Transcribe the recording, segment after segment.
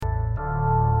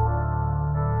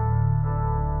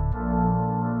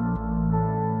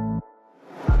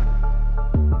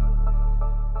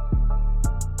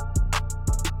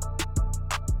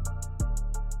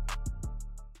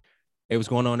Hey, what's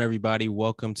going on, everybody?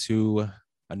 Welcome to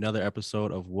another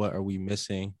episode of What Are We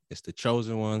Missing? It's The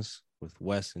Chosen Ones with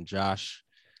Wes and Josh.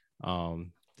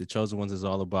 The Chosen Ones is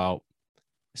all about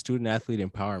student athlete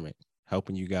empowerment,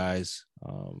 helping you guys,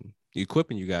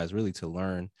 equipping you guys really to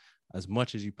learn as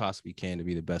much as you possibly can to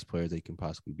be the best players they can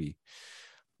possibly be.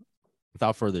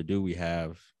 Without further ado, we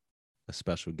have a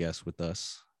special guest with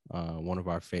us, one of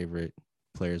our favorite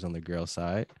players on the girls'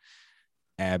 side,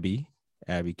 Abbey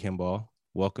Kimball.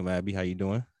 Welcome, Abbey. How you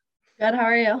doing? Good. How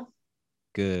are you?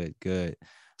 Good.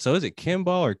 So is it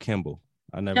Kimball or Kimball?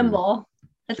 Kimball.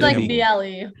 It's Should like be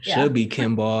BLE. Yeah. Should be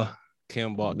Kimball.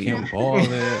 Kimball, Yeah.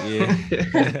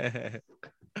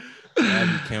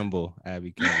 Abbey Kimball.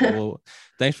 Well,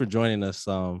 thanks for joining us.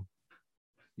 Thanks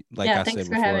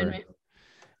for having me.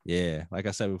 Yeah, like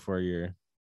I said before, you're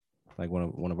like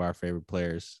one of our favorite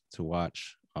players to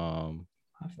watch. My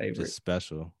favorite. Just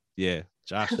special. Yeah,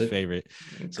 Josh's favorite.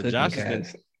 So Josh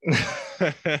has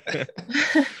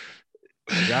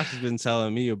been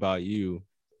telling me about you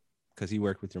because he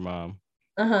worked with your mom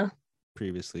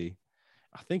previously.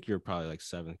 I think you're probably like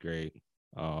 7th grade.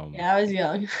 Yeah, I was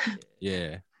young.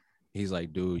 Yeah. He's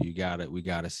like, dude, we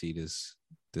gotta see this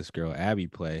girl Abbey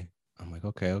play. I'm like,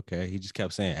 okay. He just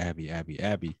kept saying Abbey.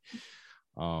 And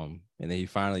then he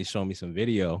finally showed me some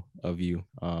video of you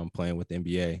playing with the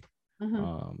NBA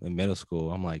in middle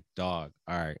school. I'm like, dog,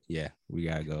 all right, yeah, we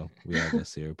gotta go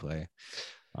see her play.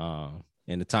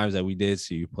 And the times that we did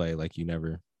see you play, like, you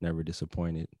never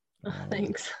disappointed.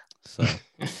 Thanks. So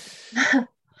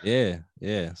yeah.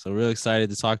 So really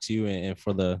excited to talk to you and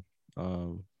for the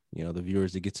the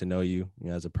viewers to get to know you,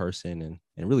 as a person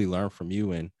and really learn from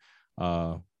you and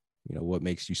what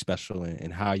makes you special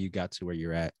and how you got to where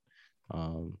you're at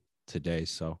today.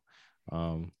 So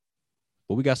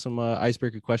but we got some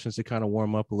icebreaker questions to kind of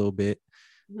warm up a little bit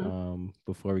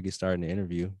before we get started in the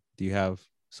interview. Do you have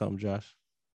something, Josh?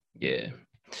 Yeah.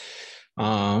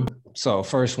 So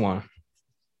first one,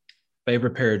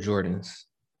 favorite pair of Jordans.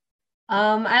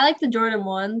 I like the Jordan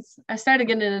 1s. I started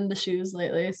getting into shoes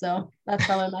lately, so that's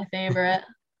probably my favorite.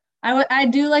 I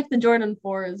do like the Jordan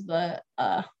 4s, but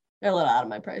they're a little out of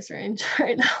my price range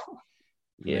right now.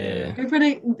 Yeah.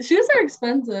 Shoes are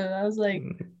expensive. I was like,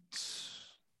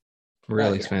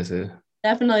 real expensive.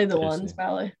 Definitely the ones,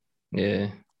 probably. Yeah.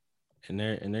 And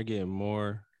they're getting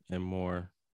more and more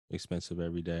expensive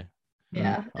every day.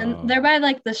 Yeah. And they're by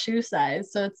like the shoe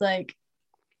size. So it's like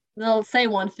they'll say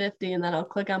 150 and then I'll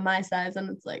click on my size and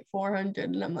it's like 400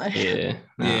 and I'm like,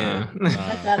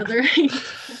 that's out of the range.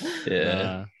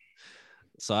 Yeah.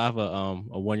 So I have a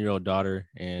 1-year-old daughter,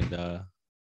 and of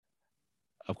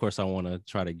course I want to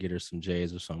try to get her some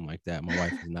J's or something like that. My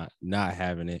wife is not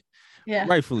having it. Yeah.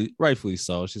 Rightfully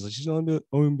so. She's like, she's only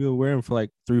be wearing them for like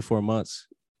 3-4 months.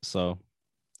 So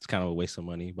it's kind of a waste of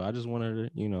money, but I just want her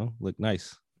to, look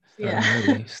nice.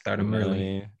 Start them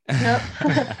early. Yep.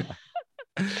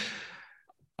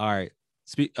 All right.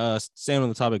 Staying on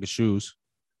the topic of shoes,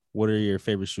 what are your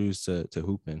favorite shoes to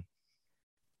hoop in?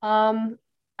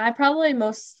 I probably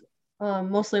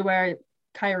mostly wear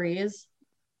Kyrie's.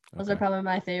 Those are probably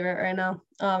my favorite right now.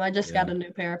 I just got a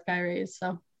new pair of Kyrie's,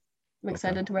 so I'm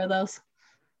excited to wear those.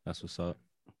 That's what's up.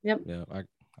 Yep. Yeah,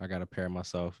 I got a pair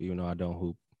myself, even though I don't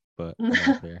hoop, but I got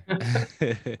a pair.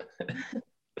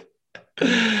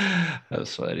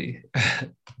 That's funny.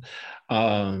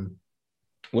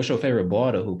 What's your favorite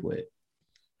ball to hoop with?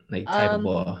 Like type of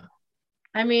ball?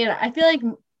 I mean, I feel like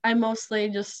I mostly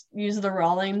just use the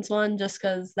Rawlings one just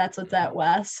because that's what's at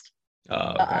West.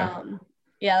 Oh, okay.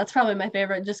 Yeah, that's probably my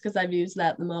favorite just because I've used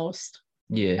that the most.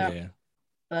 Yeah.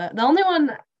 But the only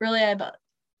one really I've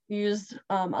used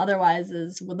otherwise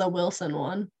is with the Wilson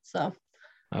one. So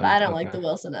but I don't like the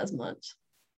Wilson as much.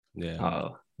 Yeah.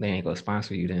 Oh, they ain't gonna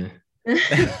sponsor you then.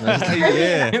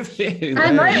 Yeah.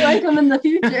 I might like them in the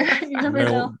future. You never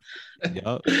know.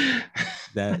 Yep.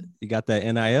 That you got that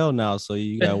NIL now, so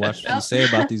you gotta watch what you say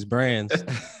about these brands.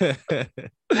 I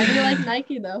do like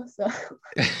Nike though, so.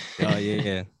 Oh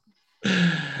yeah.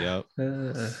 Yep.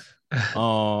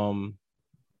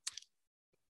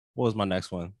 What was my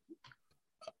next one?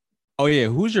 Oh yeah,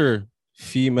 who's your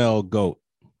female GOAT?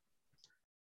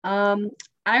 I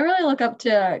really look up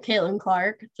to Caitlin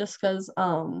Clark just because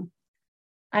I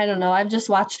don't know, I've just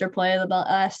watched her play the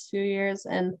last few years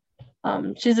and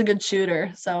she's a good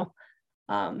shooter, so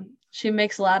she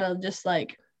makes a lot of just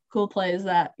like cool plays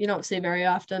that you don't see very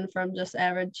often from just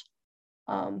average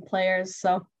players,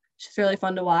 so she's really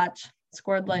fun to watch.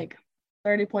 Scored like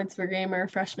 30 points per game her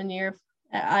freshman year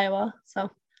at Iowa, so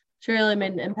she really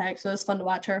made an impact, so it was fun to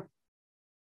watch her.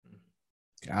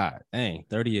 God dang,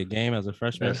 30 a game as a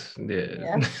freshman.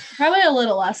 Yeah, probably a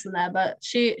little less than that, but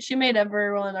she made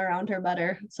everyone around her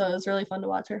better, so it was really fun to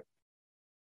watch her.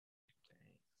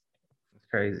 It's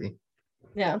crazy.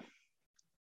 Yeah.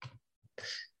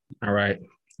 All right.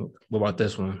 What about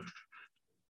this one?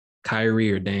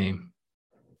 Kyrie or Dame?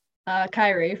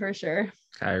 Kyrie for sure.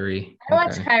 Kyrie. I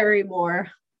watch Kyrie more.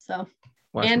 So,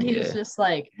 and he's just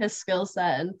like his skill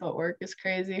set and footwork is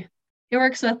crazy. He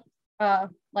works with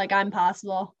like I'm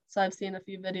Possible. So I've seen a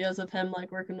few videos of him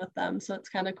like working with them. So it's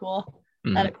kind of cool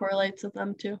that it correlates with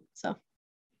them too. So.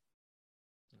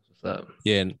 What's up?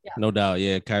 Yeah, no doubt.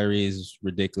 Yeah, Kyrie is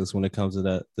ridiculous when it comes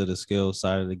to the skill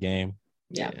side of the game.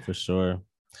 Yeah, for sure.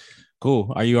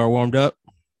 Cool. Are you all warmed up?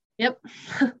 Yep.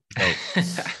 All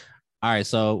right.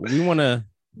 So we want to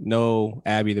know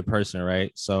Abby, the person,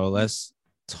 right? So let's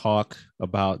talk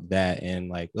about that and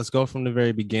like let's go from the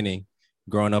very beginning.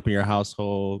 Growing up in your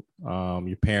household,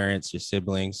 your parents, your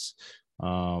siblings.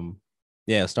 Start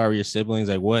with your siblings.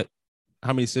 Like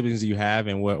how many siblings do you have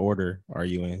and what order are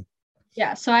you in?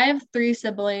 Yeah, so I have 3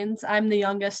 siblings. I'm the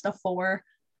youngest of 4.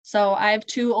 So I have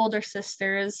 2 older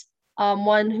sisters,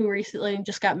 one who recently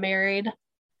just got married,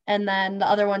 and then the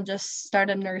other one just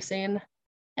started nursing.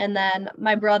 And then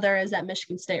my brother is at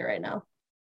Michigan State right now.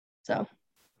 So,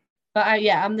 but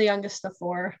I'm the youngest of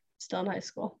 4, still in high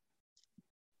school.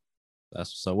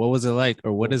 So what was it like,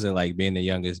 or what is it like being the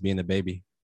youngest, being the baby?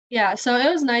 Yeah, so it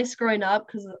was nice growing up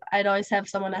because I'd always have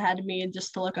someone ahead of me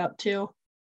just to look up to.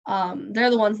 They're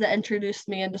the ones that introduced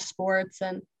me into sports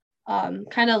and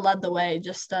kind of led the way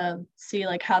just to see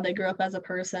like how they grew up as a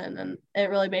person, and it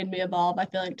really made me evolve, I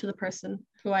feel like, to the person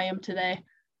who I am today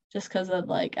just because of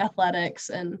like athletics,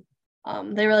 and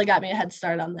they really got me a head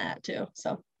start on that too.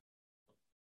 So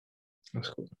that's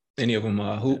cool. Any of them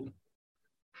hoop?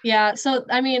 Yeah, so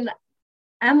I mean,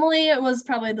 Emily was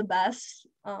probably the best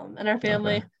in our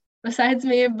family besides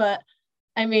me, but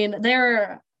I mean,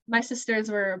 my sisters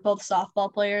were both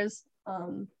softball players.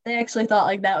 They actually thought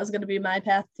like that was going to be my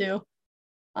path too.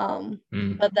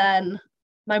 But then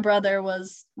my brother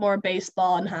was more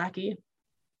baseball and hockey.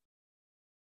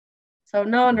 So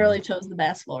no one really chose the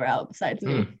basketball route besides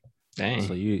me. Dang.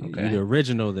 So you're the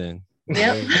original then.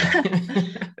 Yep.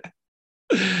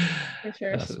 For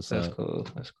sure. That's cool.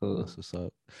 That's cool. That's what's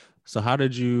up. So how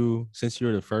did you, since you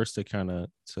were the first to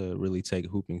really take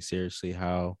hooping seriously,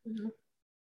 how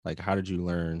did you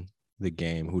learn the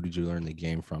game? Who did you learn the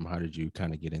game from? How did you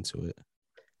kind of get into it?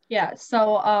 Yeah,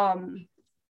 so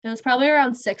it was probably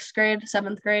around 6th grade,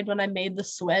 7th grade when I made the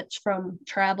switch from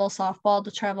travel softball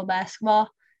to travel basketball.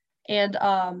 And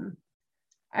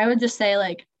I would just say,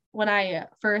 like, when I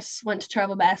first went to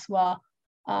travel basketball,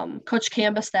 Coach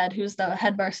Cambusted, who's the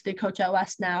head varsity coach at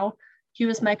West now, he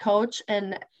was my coach.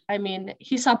 And I mean,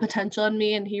 he saw potential in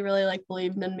me and he really like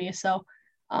believed in me. So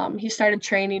he started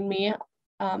training me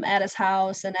at his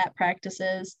house and at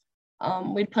practices.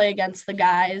 We'd play against the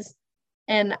guys.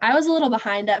 And I was a little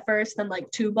behind at first in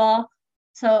like 2-ball.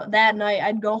 So that night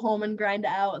I'd go home and grind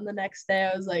it out. And the next day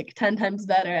I was like 10 times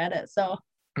better at it. So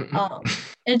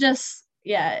it just,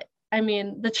 I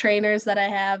mean, the trainers that I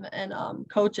have and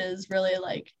coaches really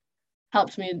like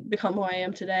helped me become who I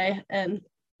am today. And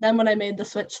then when I made the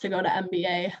switch to go to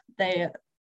NBA,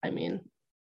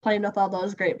 playing with all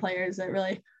those great players, it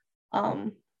really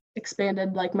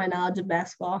expanded like my knowledge of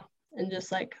basketball, and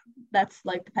just like that's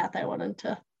like the path I wanted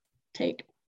to take.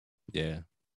 Yeah,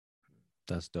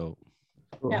 that's dope.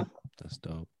 Cool. Yeah, that's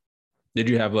dope. Did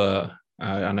you have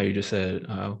I know you just said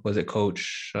was it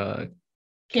Coach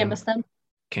Cambusted?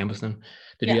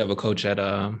 Did you have a coach at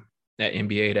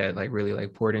NBA that like really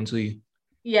like poured into you?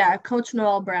 Yeah, Coach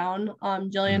Noelle Brown,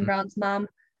 Jillian Brown's mom.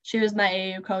 She was my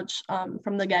AAU coach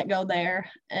from the get-go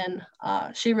there, and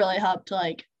she really helped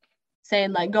like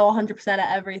saying like go 100%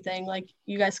 at everything, like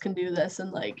you guys can do this,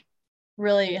 and like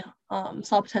really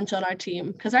saw potential in our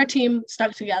team because our team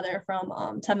stuck together from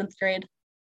 7th grade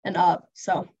and up.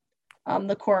 So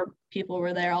the core people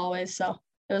were there always, so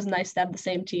it was nice to have the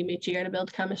same team each year to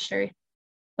build chemistry.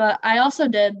 But I also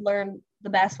did learn the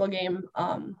basketball game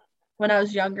when I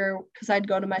was younger because I'd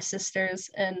go to my sisters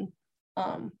and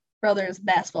brothers'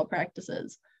 basketball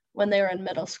practices when they were in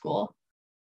middle school.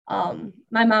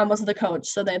 My mom was the coach,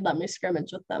 so they'd let me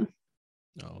scrimmage with them.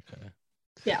 Oh, okay.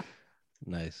 Yeah.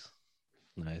 Nice.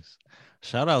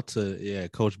 Shout out to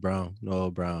Coach Brown,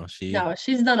 Noelle Brown.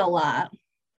 She's done a lot.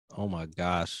 Oh my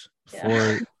gosh.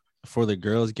 For the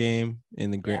girls' game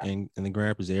in the in the Grand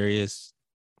Rapids area,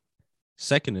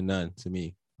 second to none to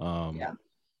me. I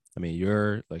mean,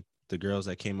 you're like the girls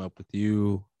that came up with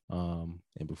you,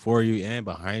 and before you and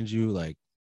behind you, like,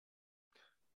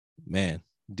 man,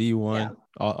 D1,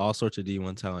 all sorts of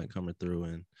D1 talent coming through,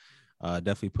 and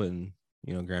definitely putting,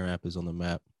 Grand Rapids on the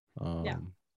map.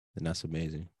 And that's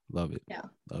amazing. Love it. Yeah.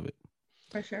 Love it.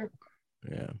 For sure.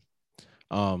 Yeah.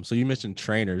 So you mentioned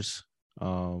trainers.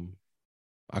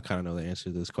 I kind of know the answer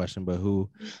to this question, but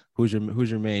who's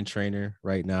your main trainer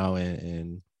right now,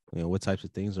 and what types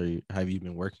of things have you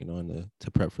been working on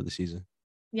to prep for the season?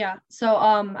 Yeah. So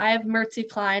I have Mertzi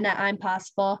Klein at I'm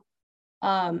Possible.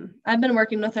 I've been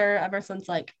working with her ever since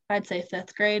I'd say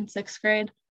 5th grade, 6th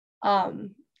grade.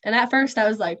 And at first I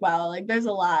was like, wow, there's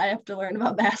a lot I have to learn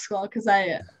about basketball because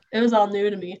it was all new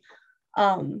to me.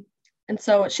 And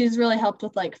so she's really helped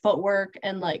with footwork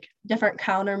and different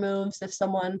counter moves. If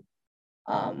someone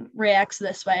reacts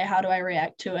this way, how do I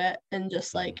react to it? And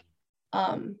just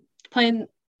playing,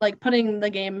 putting the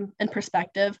game in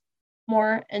perspective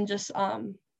more, and just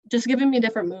giving me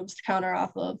different moves to counter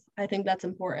off of. I think that's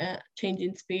important.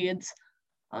 Changing speeds,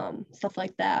 stuff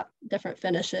like that, different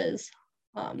finishes.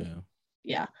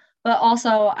 Yeah. But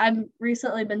also I've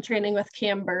recently been training with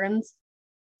Cam Burns.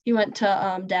 He went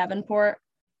to Davenport.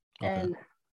 Okay. And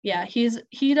yeah,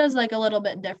 he does a little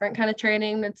bit different kind of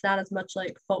training. It's not as much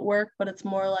footwork, but it's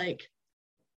more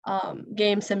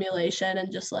game simulation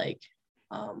and just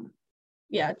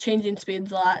changing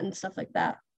speeds a lot and stuff like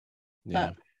that. Yeah.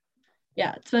 But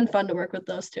yeah, it's been fun to work with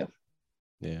those two.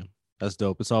 Yeah, that's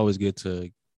dope. It's always good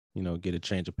to, get a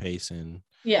change of pace and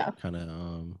kind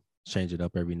of change it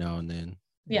up every now and then.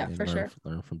 Yeah, and for sure.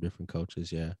 Learn from different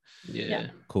coaches. Yeah. Yeah.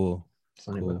 Cool.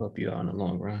 Something will help you out in the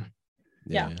long run.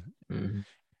 Yeah. Mm-hmm.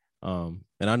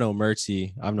 And I know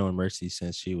Mertzi. I've known Mertzi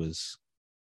since she was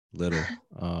little.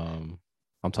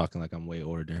 I'm talking like I'm way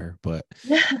older than her, but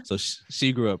so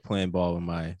she grew up playing ball with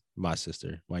my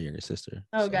sister, my younger sister.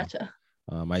 Oh, gotcha.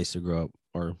 I used to grow up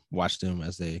or watch them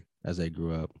as they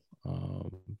grew up.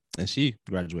 And she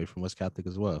graduated from West Catholic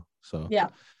as well. So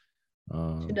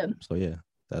she did. So yeah,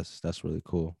 that's really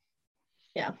cool.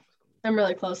 Yeah, I'm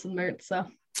really close with Mert, so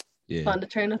fun to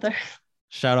train with her.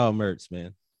 Shout out Mertz,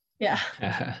 man. Yeah,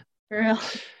 for real.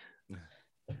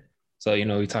 So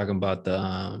we're talking about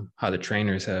the how the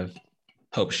trainers have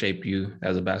helped shape you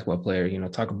as a basketball player.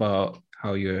 Talk about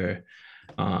how your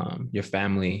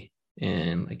family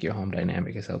and your home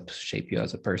dynamic has helped shape you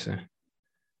as a person.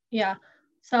 Yeah.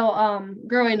 So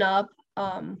growing up,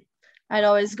 I'd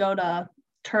always go to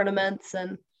tournaments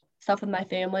and stuff with my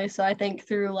family. So I think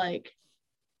through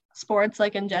sports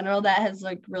in general, that has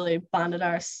really bonded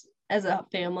us as a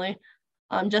family.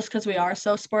 Just because we are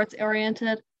so sports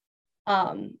oriented.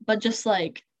 But just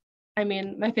my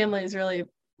family is really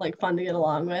fun to get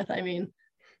along with.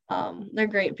 They're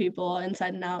great people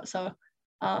inside and out. So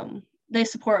they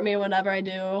support me whenever I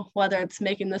do, whether it's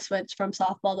making the switch from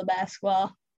softball to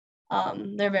basketball.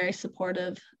 They're very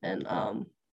supportive, and I'm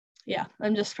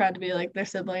just proud to be their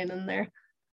sibling and their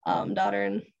daughter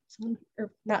and son,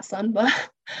 or not son, but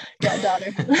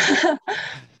daughter.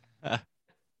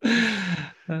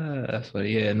 That's funny.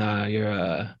 Yeah, nah,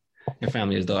 your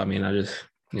family is dope. I just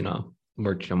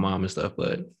worked with your mom and stuff,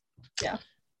 but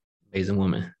amazing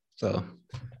woman. So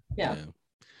yeah.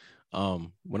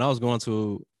 When I was going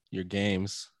to your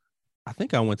games, I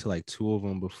think I went to 2 of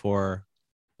them before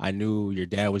I knew your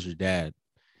dad was your dad.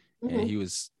 Mm-hmm. And he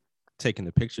was taking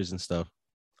the pictures and stuff.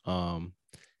 And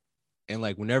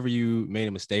whenever you made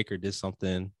a mistake or did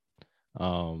something,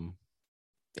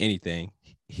 anything,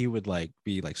 he would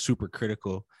be super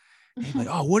critical. And he'd be like,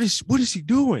 oh, what is he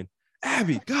doing?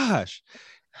 Abby, gosh.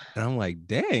 And I'm like,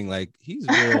 dang, he's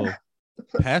real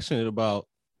passionate about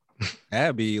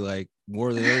Abby,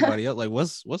 more than everybody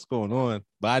else. What's going on?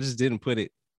 But I just didn't put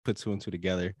 2 and 2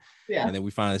 together. Yeah. And then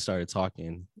we finally started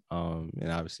talking.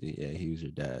 And obviously, he was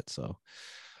your dad. So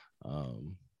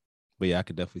but I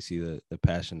could definitely see the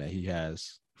passion that he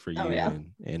has for you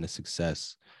and the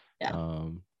success. Yeah.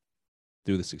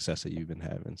 Through the success that you've been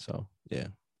having. So yeah.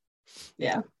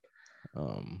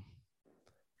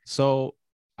 So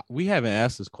we haven't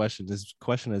asked this question. This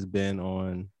question has been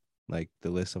on the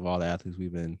list of all the athletes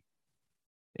we've been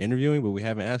interviewing, but we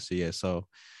haven't asked it yet. So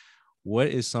what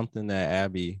is something that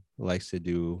Abby likes to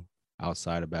do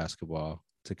outside of basketball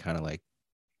to kind of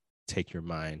take your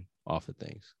mind off of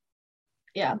things?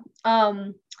 Yeah.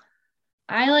 I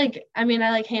like hanging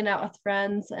out with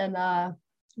friends and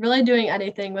really doing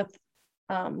anything with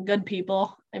good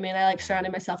people. I like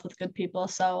surrounding myself with good people.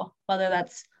 So whether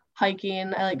that's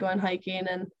hiking, I like going hiking,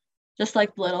 and just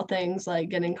little things like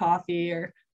getting coffee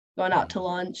or going out to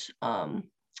lunch.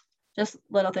 Just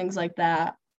little things like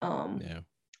that.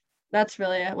 That's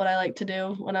really what I like to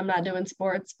do when I'm not doing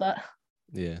sports. But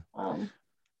yeah.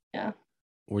 Yeah.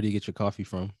 Where do you get your coffee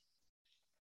from?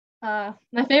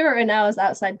 My favorite right now is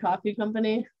Outside Coffee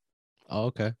Company. Oh,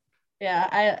 okay. Yeah,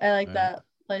 I like All right. that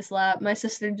place a lot. My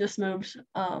sister just moved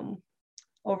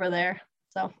over there,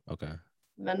 so Okay.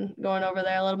 I've been going over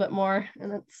there a little bit more,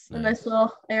 and it's a Nice. nice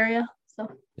little area.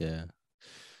 So Yeah.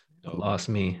 Dope. Lost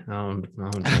me. I don't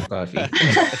drink coffee.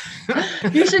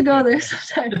 you should go there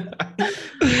sometime.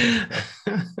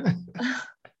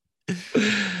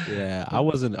 Yeah, I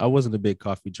wasn't a big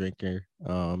coffee drinker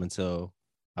until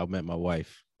I met my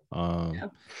wife. Yeah.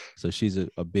 So she's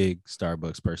a big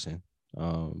Starbucks person.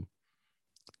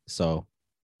 So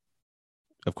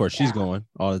of course she's Yeah. going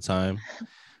all the time.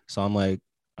 So I'm like,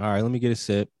 all right, let me get a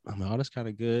sip. I'm like, oh, that's kind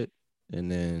of good.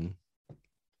 And then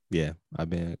yeah, I've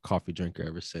been a coffee drinker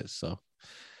ever since. So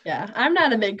Yeah, I'm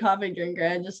not a big coffee drinker.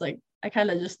 I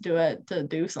kind of just do it to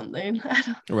do something.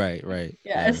 right.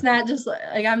 Yeah, it's not just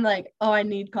like I'm like, oh, I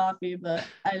need coffee, but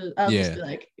I'll just Yeah. be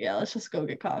like, yeah, let's just go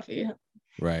get coffee.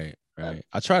 Right.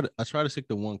 I try to stick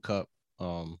to one cup.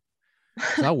 So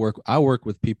I work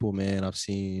with people, man. I've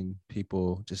seen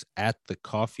people just at the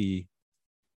coffee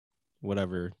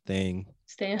whatever thing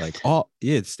Stand. like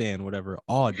stand whatever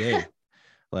all day.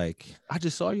 Like, I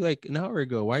just saw you like an hour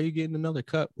ago. Why are you getting another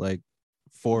cup? Like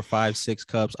 4, 5, 6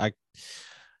 cups.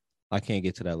 I can't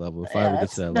get to that level. If I ever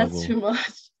get to that that's level, too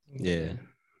much. yeah.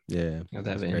 You have to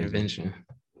have an intervention.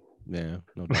 Yeah,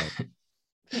 no doubt.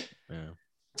 Yeah.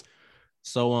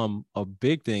 So a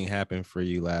big thing happened for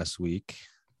you last week.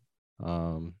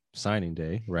 Signing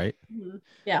day, right? Mm-hmm.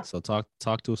 Yeah. So talk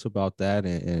to us about that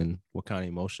and what kind of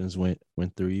emotions went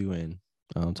through you, and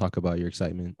talk about your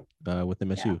excitement with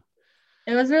MSU. Yeah.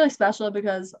 It was really special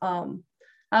because I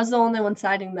was the only one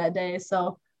signing that day,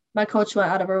 so my coach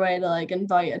went out of her way to like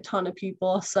invite a ton of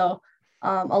people. So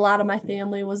a lot of my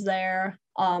family was there.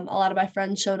 A lot of my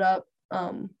friends showed up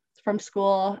from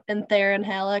school, and Theron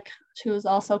Halleck, who was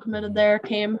also committed there,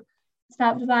 came,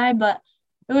 stopped by. But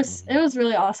it was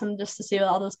really awesome just to see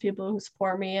all those people who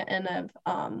support me and have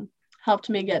helped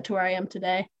me get to where I am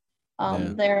today.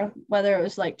 There, whether it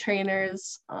was like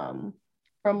trainers from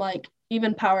like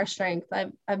even power strength,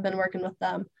 I've been working with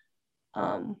them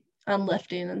on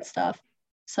lifting and stuff.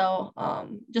 So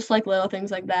just like little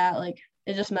things like that, like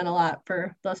it just meant a lot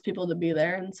for those people to be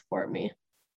there and support me.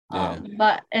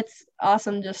 But it's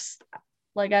awesome. Just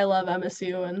like I love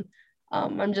MSU, and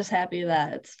I'm just happy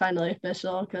that it's finally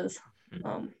official because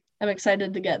I'm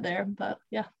excited to get there. But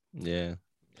yeah.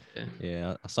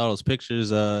 Yeah, I saw those pictures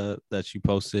that you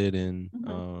posted, and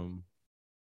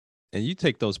and you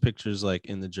take those pictures like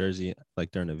in the jersey,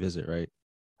 like during a visit, right?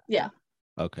 Yeah.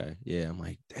 Okay. Yeah, I'm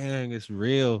like, dang, it's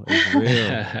real. It's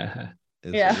real.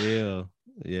 It's real.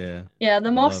 Yeah. Yeah,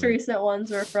 the most recent ones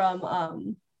were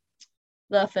from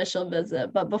the official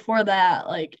visit, but before that,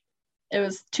 like it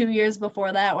was 2 years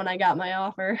before that when I got my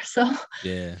offer. So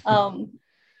yeah.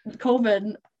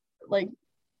 COVID, like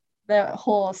that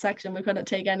whole section, we couldn't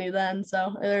take any then.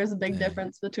 So there's a big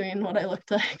difference between what I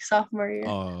looked like sophomore year.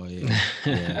 Oh yeah.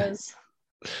 Yeah.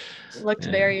 I looked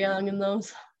very young in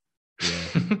those.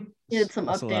 Yeah. Needed some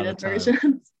updated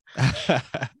versions.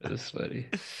 That's funny.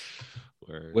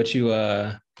 What you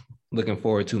looking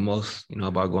forward to most,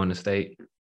 about going to state?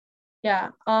 Yeah.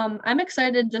 I'm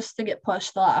excited just to get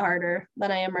pushed a lot harder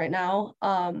than I am right now.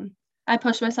 I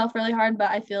push myself really hard,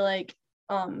 but I feel like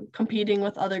competing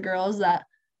with other girls that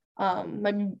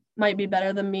might be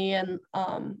better than me and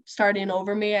starting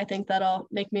over me, I think that'll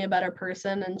make me a better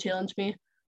person and challenge me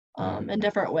in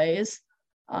different ways.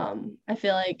 I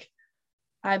feel like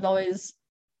I've always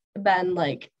been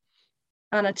like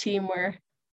on a team where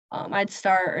I'd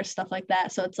start or stuff like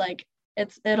that. So it's like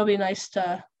it'll be nice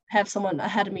to have someone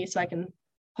ahead of me so I can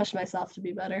push myself to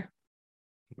be better.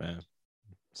 Man,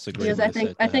 because I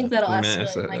think that'll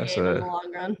escalate my game in the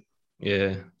long run.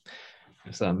 Yeah,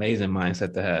 it's an amazing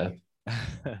mindset to have.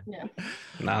 Yeah,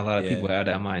 not a lot of people have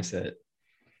that mindset.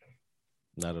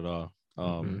 Not at all.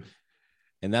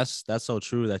 And that's so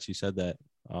true that you said that.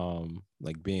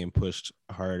 Like being pushed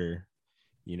harder.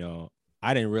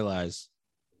 I didn't realize,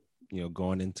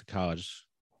 going into college,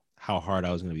 how hard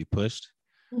I was going to be pushed.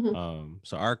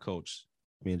 So our coach,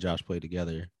 me and Josh played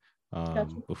together.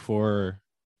 Before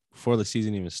the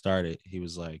season even started, he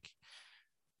was like,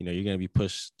 you're going to be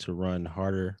pushed to run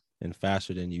harder and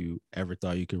faster than you ever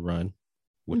thought you could run,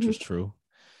 which was true.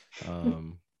 You're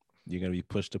going to be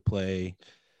pushed to play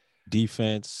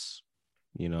defense,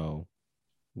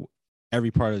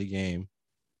 every part of the game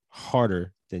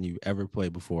harder than you ever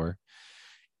played before.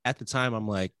 At the time, I'm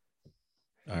like,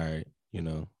 all right,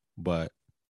 but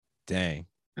dang.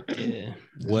 Yeah,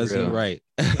 was he right?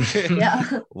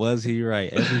 Yeah. Was he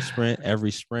right?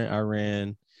 Every sprint I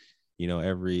ran,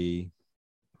 every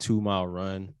 2-mile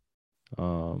run,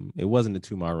 It wasn't a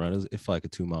 2-mile run. It felt like a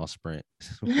 2-mile sprint.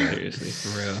 Seriously,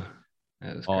 for real.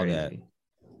 That was all crazy.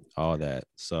 all that.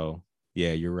 So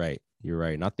yeah, you're right.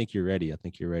 And I think you're ready. I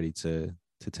think you're ready to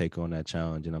take on that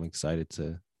challenge, and I'm excited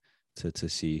to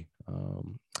see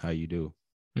how you do.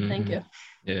 Thank you.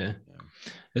 Yeah.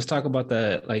 Let's talk about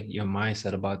that, like your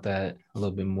mindset about that a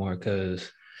little bit more, because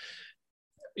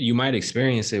you might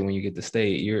experience it when you get to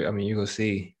state. You're gonna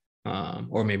see,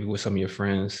 or maybe with some of your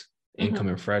friends,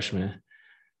 incoming freshmen,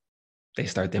 they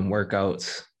start them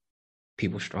workouts,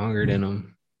 people stronger than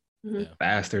them,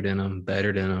 faster than them,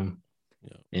 better than them.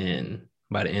 Yeah. And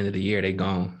by the end of the year, they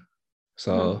gone.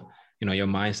 So, your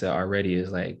mindset already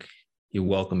is like, you're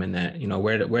welcoming that.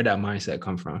 Where that mindset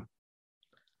come from?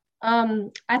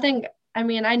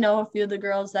 I know a few of the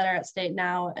girls that are at state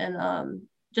now, and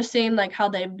just seeing like how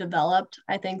they've developed,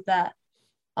 I think that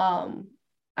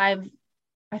I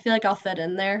feel like I'll fit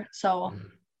in there. So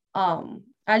I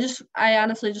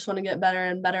honestly just want to get better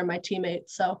and better my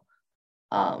teammates. So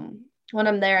when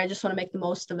I'm there, I just want to make the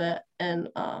most of it, and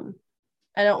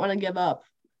I don't want to give up.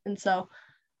 And so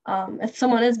if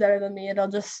someone is better than me, it'll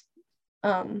just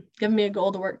give me a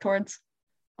goal to work towards.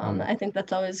 I think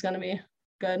that's always going to be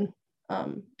good,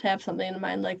 to have something in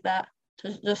mind like that,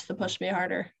 to push me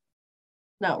harder,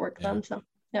 not work them. So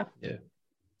yeah,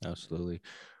 absolutely.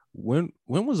 When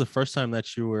was the first time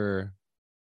that you were,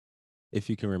 if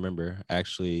you can remember,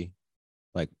 actually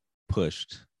like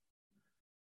pushed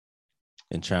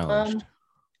and challenged?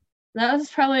 That was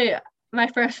probably my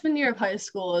freshman year of high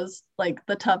school. Was like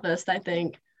the toughest, I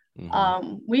think.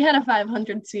 We had a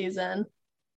 500 season,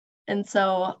 and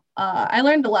so I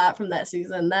learned a lot from that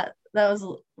season. That was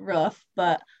rough,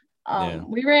 but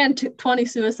we ran 20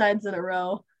 suicides in a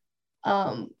row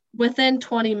within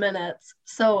 20 minutes.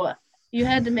 So you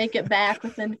had to make it back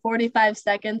within 45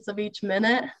 seconds of each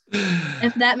minute,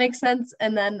 if that makes sense.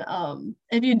 And then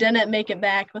if you didn't make it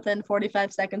back within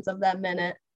 45 seconds of that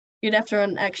minute, you'd have to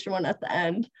run an extra one at the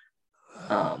end.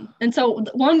 And so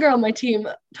one girl on my team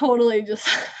totally just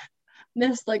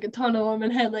missed like a ton of them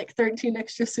and had like 13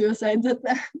 extra suicides at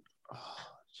that.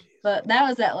 But that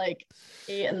was at like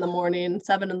 8 in the morning,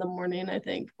 7 in the morning, I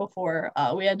think, before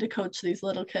we had to coach these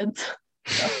little kids.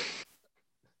 So,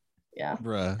 yeah,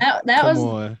 bruh, that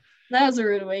was a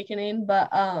rude awakening. But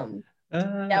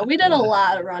yeah, we did a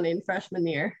lot of running freshman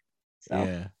year. So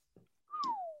yeah,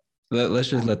 let's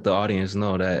just let the audience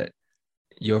know that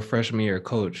your freshman year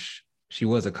coach, she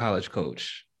was a college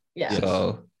coach. Yeah.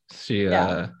 So she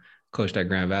coached at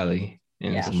Grand Valley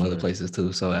and some other places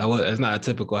too. So it's not a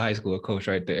typical high school coach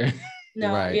right there.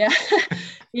 No. Right. Yeah.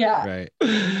 Yeah. Right.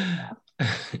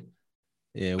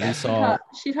 Yeah. We saw.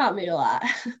 She taught me a lot.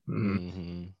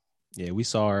 Yeah, we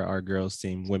saw our girls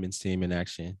team, women's team in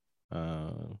action.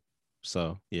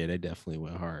 So yeah, they definitely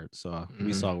went hard. So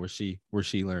we saw where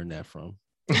she learned that from.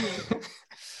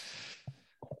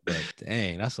 But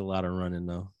dang, that's a lot of running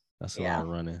though. That's a lot of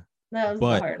running. That was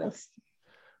the hardest.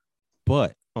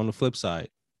 But on the flip side,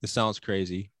 it sounds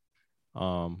crazy.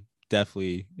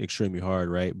 Definitely extremely hard,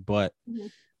 right? But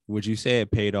would you say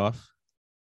it paid off?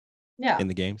 Yeah. In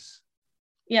the games?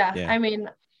 Yeah. I mean,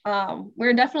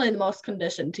 we're definitely the most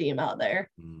conditioned team out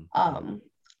there.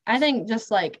 I think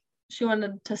just like she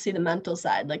wanted to see the mental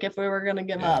side, like if we were gonna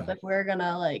give up, if we were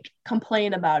gonna like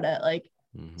complain about it, like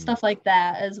stuff like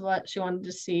that is what she wanted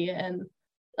to see. And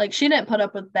like she didn't put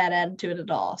up with bad attitude at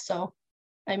all. So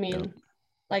I mean,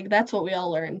 like that's what we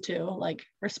all learned too, like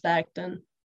respect, and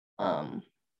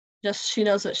just she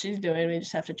knows what she's doing. We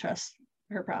just have to trust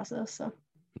her process. So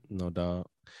no doubt.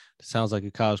 It sounds like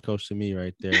a college coach to me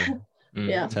right there.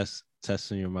 Yeah.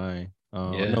 Testing your mind.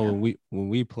 No, when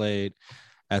we played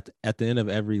at the end of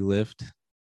every lift,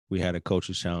 we had a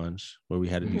coach's challenge where we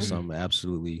had to do something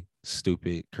absolutely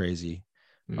stupid, crazy,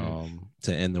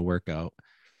 to end the workout.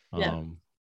 And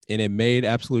it made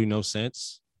absolutely no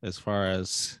sense as far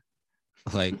as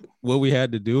like what we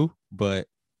had to do, but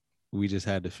we just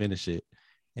had to finish it.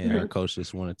 And our coach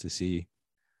just wanted to see,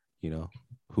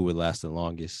 who would last the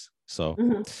longest. So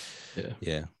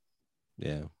yeah.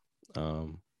 But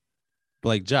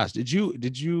like Josh, did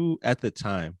you at the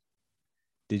time,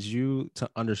 to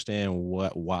understand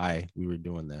why we were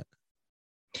doing that?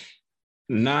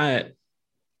 Not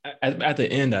at the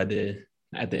end. I did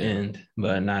at the end,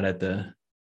 but not at the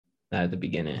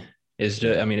beginning. It's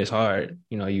just, I mean, it's hard.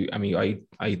 Are you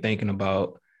thinking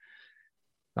about,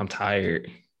 I'm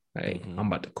tired, like I'm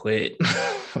about to quit,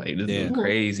 like this is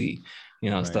crazy,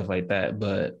 stuff like that.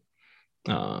 But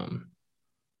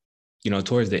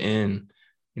towards the end,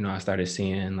 I started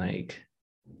seeing like,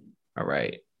 all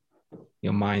right,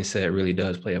 your mindset really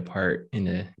does play a part in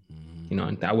the,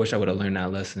 and I wish I would have learned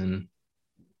that lesson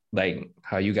like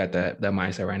how you got that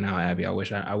mindset right now, Abby. I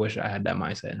wish I had that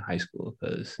mindset in high school,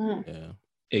 because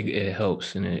it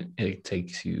helps, and it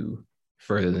takes you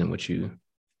further than what you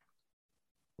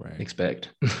expect.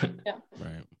 Yeah.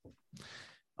 Right.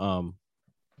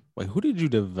 Like, who did you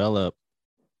develop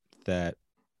that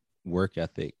work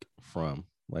ethic from?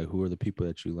 Like, who are the people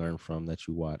that you learned from, that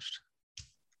you watched?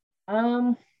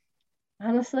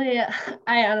 Honestly,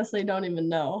 I honestly don't even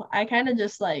know. I kind of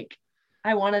just like,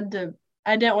 I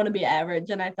didn't want to be average,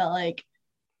 and I felt like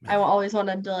I always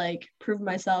wanted to like prove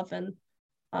myself and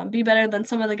be better than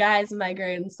some of the guys in my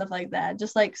grade and stuff like that.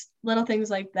 Just like little things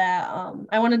like that.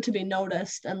 I wanted to be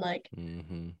noticed, and like,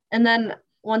 and then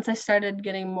once I started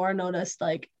getting more noticed,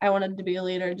 like I wanted to be a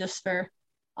leader just for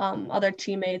other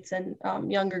teammates and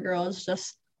younger girls,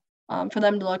 just for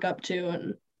them to look up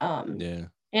to,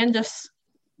 and just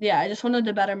I just wanted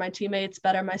to better my teammates,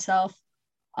 better myself,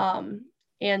 and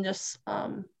just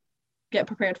get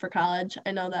prepared for college.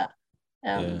 I know that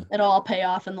it'll all pay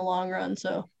off in the long run.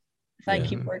 So if I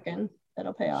keep working,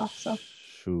 it'll pay off. So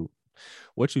shoot,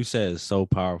 what you said is so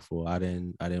powerful. I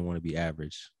didn't want to be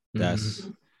average. That's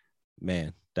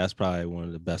man, that's probably one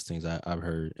of the best things I've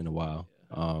heard in a while.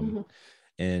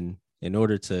 And in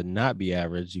order to not be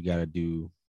average, you got to do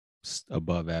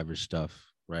above average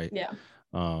stuff, right? Yeah.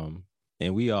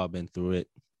 And we all been through it,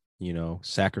 you know,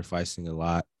 sacrificing a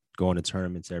lot, going to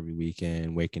tournaments every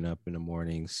weekend, waking up in the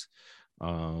mornings,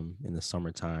 in the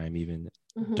summertime, even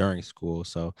during school.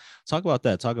 So talk about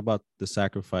that. Talk about the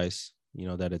sacrifice, you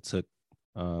know, that it took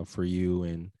for you,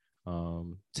 and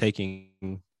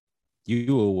taking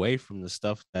you away from the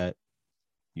stuff that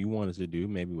you wanted to do,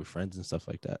 maybe with friends and stuff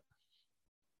like that.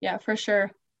 Yeah, for sure.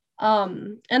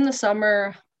 In the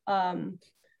summer,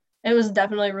 it was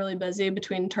definitely really busy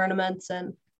between tournaments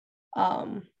and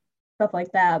stuff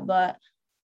like that. But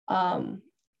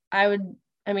I'd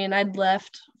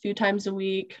lift a few times a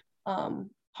week,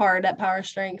 hard at power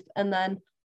strength. And then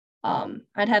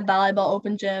I'd have volleyball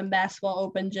open gym, basketball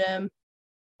open gym,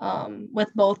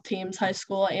 with both teams, high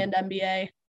school and NBA.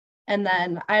 And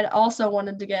then I'd also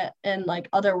wanted to get in like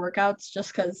other workouts,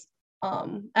 just because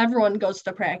everyone goes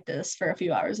to practice for a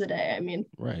few hours a day. I mean,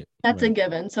 that's a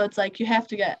given. So it's like you have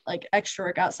to get like extra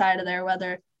work outside of there,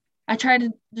 whether I tried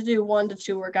to do 1 to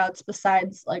 2 workouts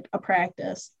besides like a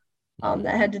practice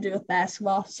that had to do with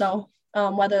basketball. So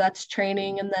whether that's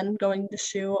training and then going to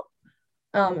shoot,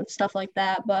 and stuff like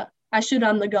that. But I shoot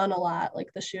on the gun a lot, like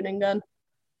the shooting gun.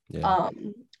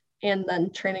 And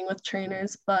then training with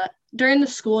trainers. But during the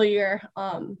school year,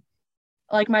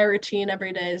 like my routine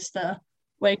every day is to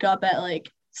wake up at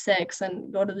like 6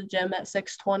 and go to the gym at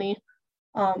 6:20.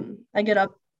 I get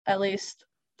up at least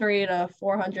 300 to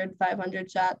 400, 500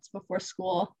 shots before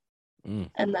school,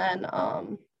 and then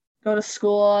go to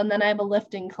school, and then I have a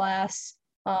lifting class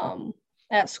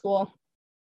at school,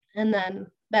 and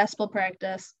then basketball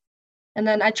practice, and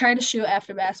then I try to shoot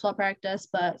after basketball practice,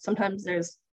 but sometimes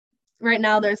right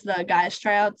now there's the guys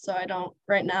tryouts, so I don't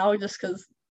right now just because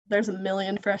there's a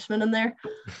million freshmen in there.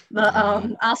 But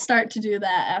I'll start to do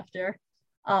that after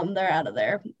they're out of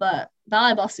there. But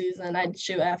volleyball season, I'd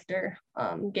shoot after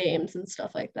games and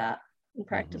stuff like that, and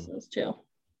practices too.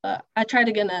 But I try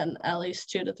to get in at least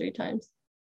 2 to 3 times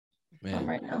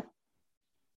right now.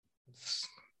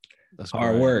 That's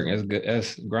hard work. It's good.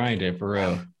 That's grinding for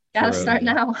real. Gotta start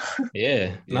now.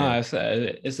 Yeah. No,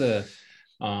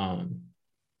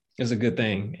 it's a good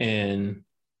thing, and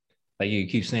like you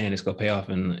keep saying, it's gonna pay off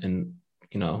in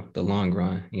you know the long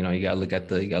run. You know, you gotta look at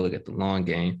the long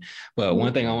game. But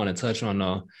one thing I want to touch on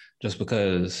though, just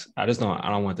because I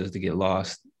don't want this to get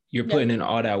lost. You're putting in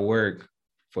all that work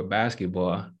for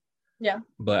basketball. Yeah.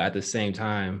 But at the same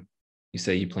time, you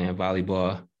say you playing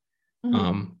volleyball.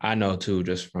 I know too,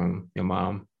 just from your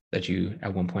mom, that you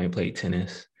at one point played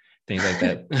tennis, things like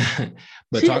that.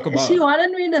 But she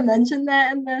wanted me to mention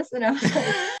that in this, and I was like,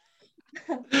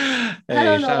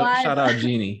 hey, shout out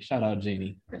Jeannie. Shout out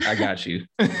Jeannie. I got you.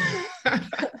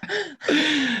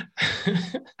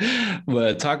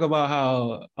 But talk about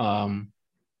how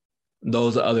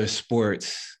those other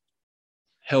sports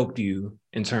helped you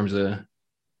in terms of,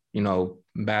 you know,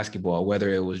 basketball,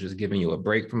 whether it was just giving you a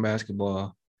break from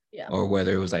basketball, or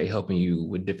whether it was like helping you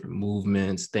with different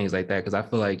movements, things like that. Because I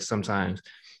feel like sometimes,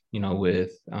 you know,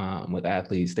 with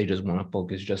athletes, they just want to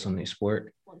focus just on their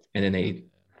sport, and then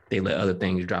they let other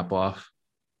things drop off,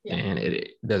 and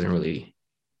it doesn't really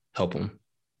help them.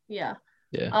 Yeah.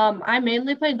 I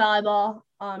mainly played volleyball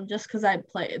just because I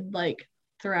played like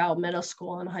throughout middle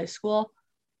school and high school,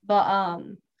 but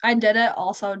I did it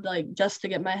also like just to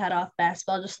get my head off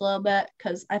basketball just a little bit,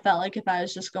 because I felt like if I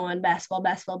was just going basketball,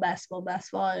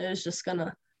 it was just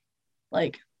gonna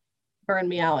like burn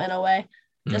me out in a way,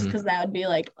 just because that would be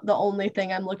like the only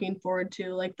thing I'm looking forward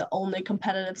to, like the only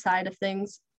competitive side of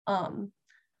things.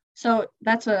 So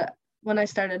that's when I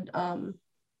started,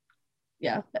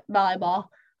 volleyball.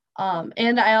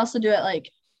 And I also do it like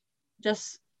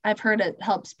I've heard it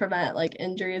helps prevent like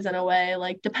injuries in a way,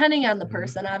 like depending on the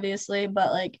person, obviously,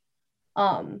 but like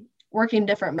working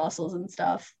different muscles and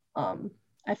stuff,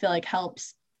 I feel like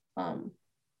helps,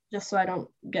 just so I don't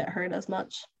get hurt as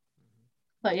much.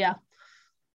 But yeah.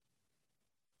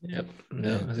 Yep.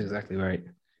 No, that's exactly right.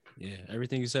 Yeah,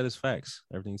 everything you said is facts.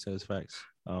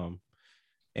 And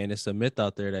it's a myth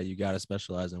out there that you got to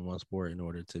specialize in one sport in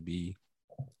order to be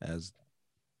as,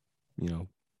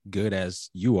 good as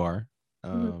you are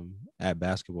at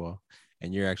basketball.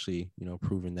 And you're actually,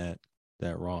 proving that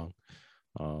wrong.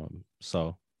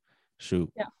 So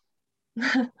shoot. Yeah.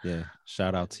 Yeah.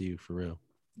 Shout out to you for real.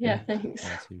 Yeah. Thanks.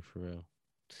 Shout out to you for real.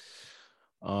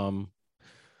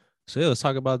 So yeah, let's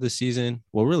talk about this season.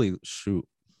 Well, really,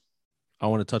 I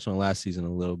want to touch on last season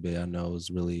a little bit. I know it was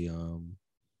really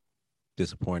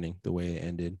disappointing the way it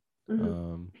ended.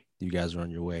 You guys are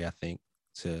on your way, I think,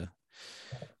 to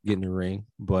get in the ring.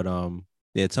 But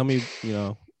yeah, tell me,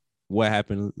 what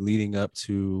happened leading up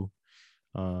to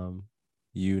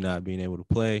you not being able to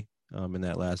play in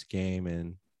that last game,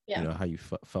 and how you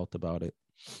felt about it.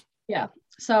 Yeah.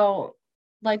 So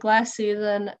like last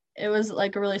season, it was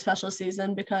like a really special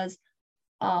season because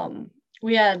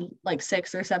we had like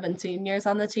 6 or 7 seniors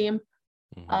on the team.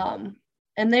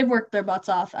 And they've worked their butts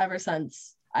off ever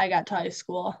since I got to high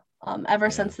school.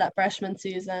 Since that freshman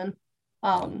season,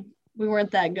 we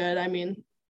weren't that good. I mean,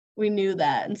 we knew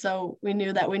that. And so we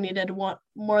knew that we needed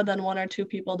more than 1 or 2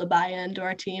 people to buy into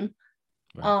our team.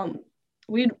 Right.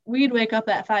 We'd wake up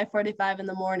at 5:45 in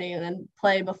the morning and then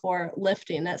play before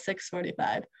lifting at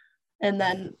 6:45, and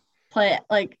then play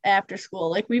like after school.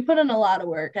 Like we put in a lot of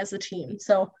work as a team.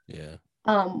 So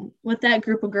with that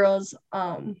group of girls,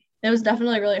 it was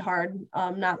definitely really hard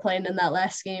not playing in that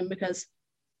last game because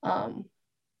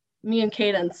me and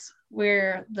Cadence,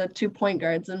 we're the 2 point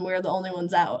guards and we're the only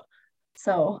ones out.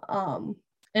 So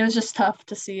it was just tough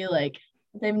to see, like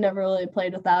they've never really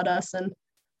played without us, and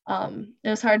it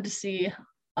was hard to see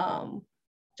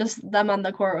just them on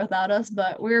the court without us,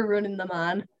 but we were rooting them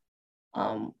on.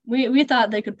 We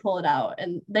thought they could pull it out,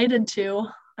 and they did too.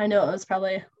 I know it was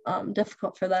probably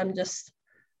difficult for them just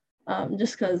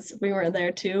because we weren't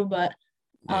there too, but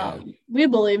we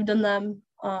believed in them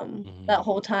that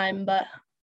whole time. But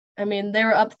I mean, they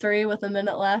were up 3 with a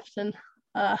minute left, and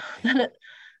then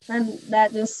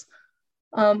that just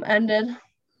ended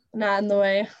not in the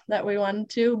way that we wanted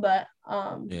to, but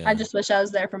I just wish I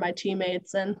was there for my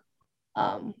teammates, and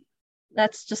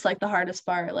that's just like the hardest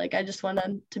part. Like I just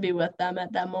wanted to be with them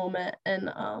at that moment, and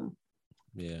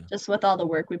just with all the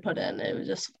work we put in, it was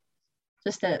just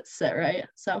didn't sit right.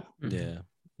 So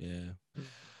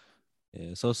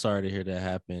so sorry to hear that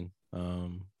happen.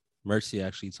 Mercy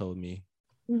actually told me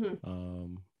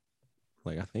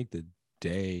like I think the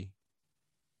day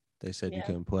they said you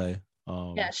couldn't play,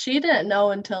 she didn't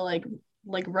know until like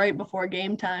right before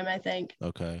game time, I think.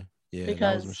 Okay. Yeah,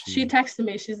 because she texted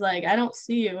me, she's like, I don't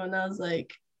see you, and I was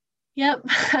like, yep,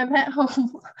 I'm at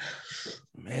home.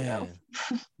 Man.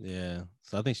 Yeah,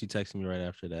 so I think she texted me right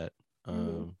after that.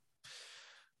 But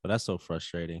that's so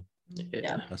frustrating.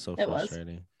 That's so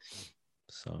frustrating.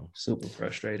 So super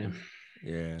frustrating.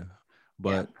 Yeah,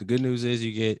 but the good news is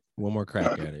you get one more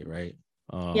crack at it, right?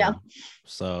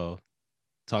 So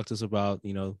talk to us about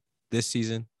this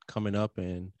season coming up,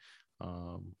 and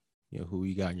who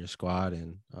you got in your squad,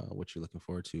 and what you're looking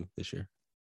forward to this year.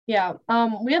 Yeah,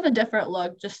 we have a different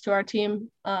look just to our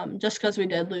team, just because we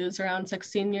did lose around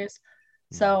 16 years.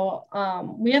 So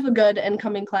we have a good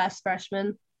incoming class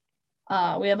freshman.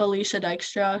 We have Alicia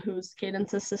Dykstra, who's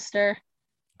Cadence's sister.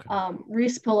 Okay.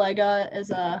 Reese Pelega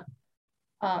is a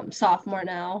sophomore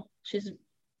now. She's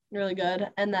really good.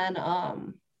 And then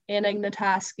Anna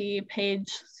Ignatoski,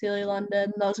 Paige, Celia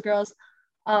London, those girls,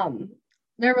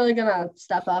 they're really going to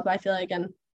step up, I feel like,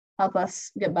 and help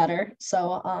us get better.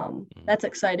 So that's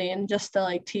exciting, just to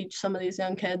like teach some of these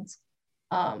young kids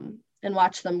and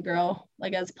watch them grow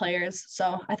like as players.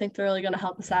 So I think they're really going to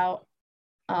help us out.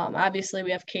 Obviously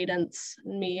we have Cadence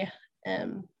and me,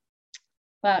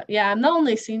 but yeah, I'm the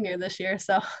only senior this year,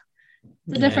 so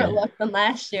it's a different look than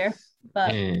last year.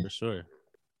 But for sure.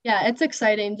 Yeah, it's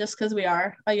exciting just because we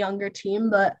are a younger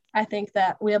team, but I think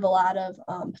that we have a lot of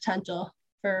potential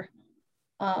for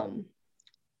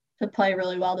to play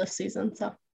really well this season.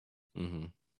 So it'll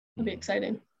be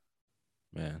exciting.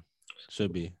 Man,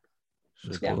 should be.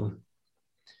 Cool.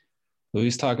 We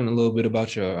was talking a little bit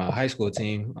about your high school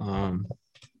team.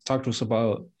 talk to us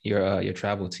about your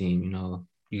travel team. You know,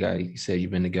 you said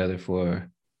you've been together for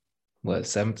what,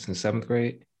 seventh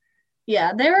grade?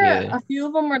 Yeah, there were Yeah. a few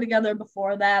of them were together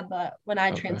before that, but when I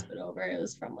Okay. transferred over, it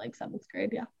was from like 7th grade.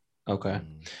 Yeah. Okay.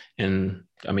 And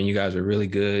I mean, you guys are really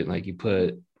good. Like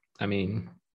I mean,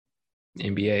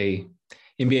 NBA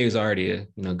is already a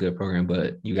good program,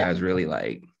 but you guys really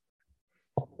like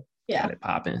got it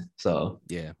popping. So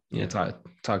yeah.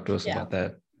 Talk to us about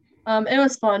that. It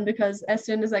was fun because as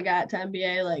soon as I got to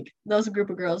NBA, like those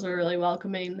group of girls were really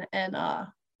welcoming, and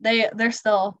they're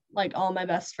still like all my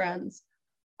best friends.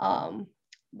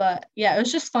 But yeah, it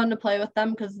was just fun to play with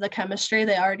them because the chemistry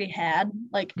they already had,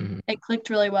 like it clicked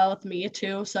really well with me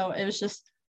too. So it was just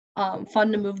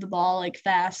fun to move the ball like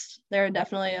fast. They're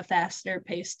definitely a faster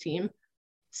paced team.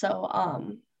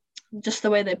 So just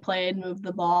the way they played, moved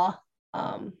the ball.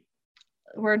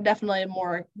 We're definitely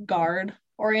more guard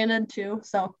oriented too.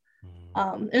 So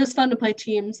it was fun to play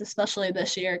teams, especially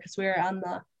this year because we were on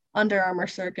the Under Armour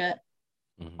circuit.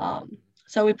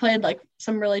 So we played like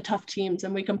some really tough teams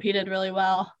and we competed really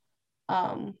well.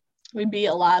 We beat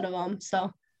a lot of them.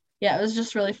 So yeah, it was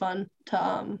just really fun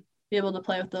to be able to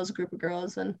play with those group of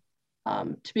girls, and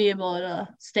to be able to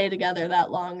stay together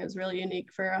that long is really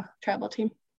unique for a travel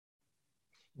team.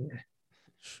 Yeah.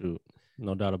 Shoot,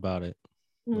 no doubt about it.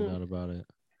 No doubt about it.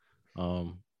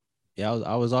 Yeah,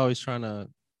 I was always trying to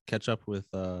catch up with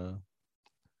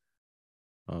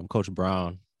Coach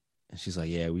Brown, and she's like,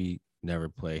 "Yeah, we never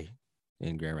play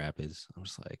in Grand Rapids." I'm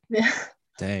just like, yeah.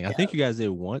 Dang, I think you guys did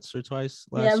once or twice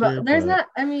last year. Yeah, but there's not.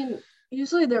 I mean,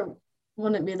 usually there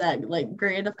wouldn't be that like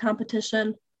grade of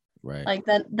competition, right? Like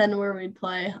then where we'd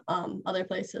play other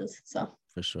places. So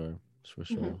for sure.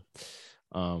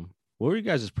 What were you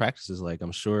guys' practices like?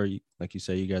 I'm sure, like you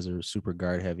said, you guys are super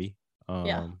guard heavy.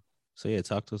 Yeah. So yeah,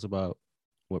 talk to us about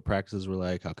what practices were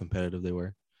like, how competitive they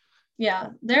were. Yeah,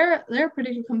 they're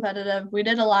pretty competitive. We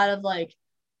did a lot of like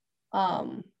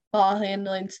ball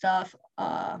handling stuff,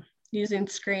 using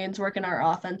screens, working our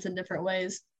offense in different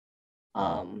ways.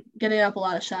 Getting up a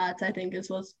lot of shots, I think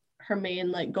was her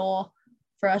main like goal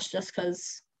for us, just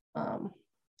because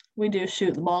we do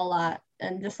shoot the ball a lot,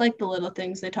 and just like the little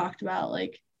things they talked about,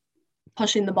 like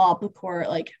pushing the ball up the court,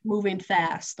 like moving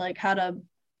fast, like how to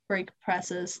break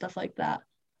presses, stuff like that.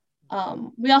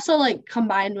 We also like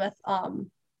combined with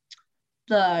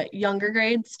the younger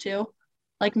grades too,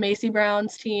 like Macy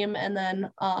Brown's team, and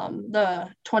then the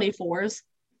 24s,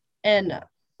 and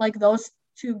like those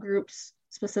two groups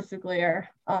specifically are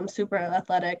super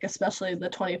athletic, especially the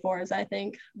 24s. I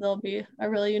think they'll be a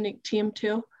really unique team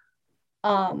too.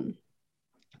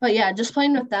 But yeah, just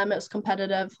playing with them, it was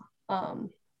competitive.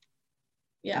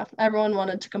 Yeah, everyone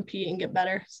wanted to compete and get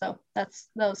better, so that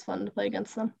was fun to play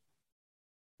against them.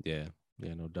 Yeah,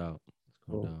 no doubt.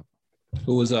 Cool.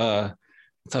 Who was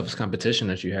toughest competition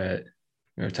that you had,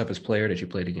 or toughest player that you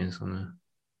played against on the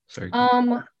circuit?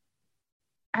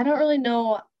 I don't really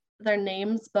know their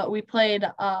names, but we played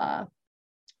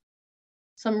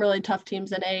some really tough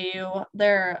teams in AAU.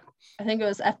 I think it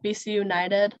was FBC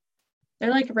United. They're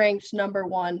like ranked number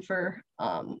 1 for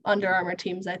Under Armour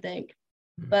teams, I think.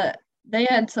 But they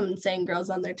had some insane girls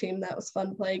on their team that was fun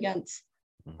to play against.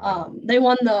 They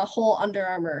won the whole Under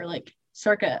Armour like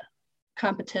circuit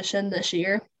competition this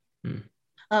year.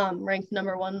 Ranked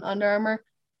number 1 Under Armour.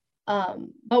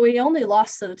 But we only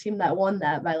lost to the team that won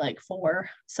that by like 4.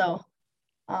 So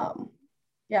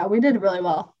yeah, we did really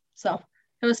well. So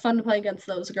it was fun to play against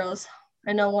those girls.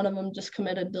 I know one of them just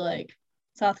committed to like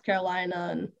South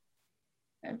Carolina,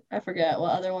 and I forget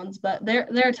what other ones, but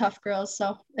they're tough girls.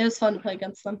 So it was fun to play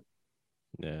against them.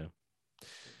 Yeah.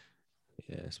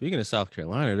 Speaking of South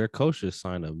Carolina, their coach just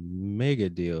signed a mega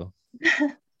deal.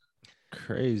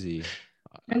 Crazy.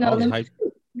 I know the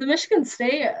Michigan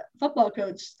State football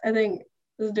coach, I think,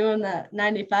 is doing that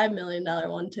 $95 million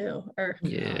one too. Or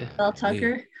Mel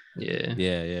Tucker. Yeah.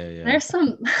 There's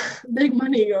some big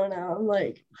money going out. I'm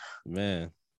like,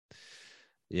 man.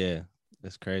 Yeah,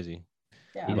 that's crazy.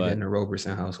 Yeah, but in the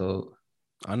Roberson household.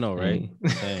 I know, right?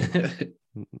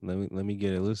 let me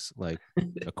get at least like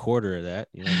a quarter of that.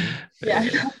 You know what I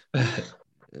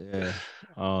mean?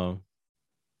 Yeah.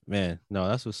 Man, no,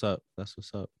 that's what's up.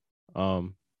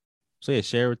 So yeah,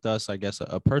 share with us, I guess,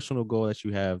 a personal goal that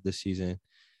you have this season,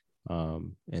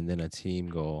 and then a team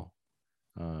goal.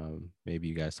 Maybe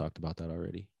you guys talked about that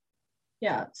already.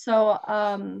 Yeah. So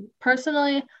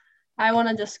personally, I want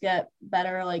to just get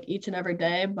better like each and every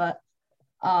day, but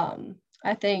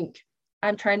I think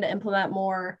I'm trying to implement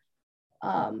more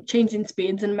changing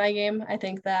speeds in my game. I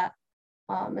think that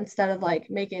instead of like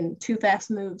making too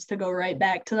fast moves to go right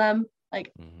back to them,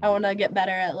 like I want to get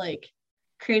better at like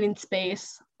creating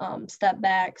space, step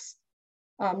backs,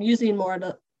 using more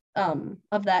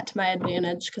of that to my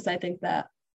advantage, because I think that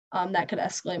that could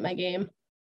escalate my game.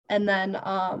 And then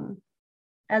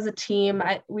as a team,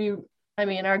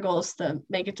 our goal is to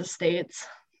make it to states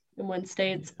and win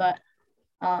states, but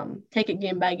take it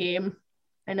game by game.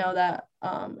 I know that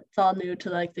it's all new to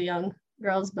like the young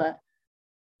girls, but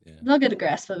they'll get a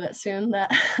grasp of it soon.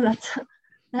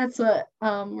 That's what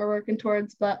we're working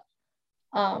towards. But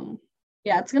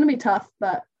it's gonna be tough,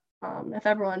 but if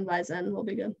everyone buys in, we'll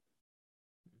be good.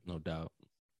 No doubt.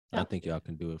 I think y'all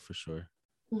can do it for sure.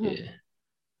 Mm-hmm.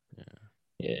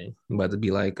 Yeah. I'm about to be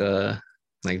like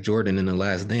Jordan in The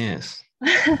Last Dance.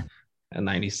 At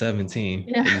 97 team.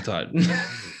 Yeah. You taught.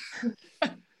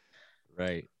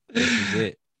 Right. This is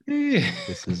it.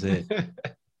 This is it.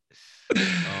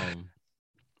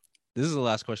 This is the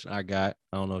last question I got.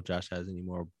 I don't know if Josh has any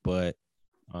more, but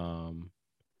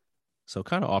so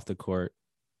kind of off the court,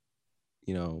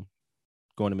 going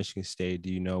to Michigan State,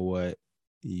 do you know what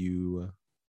you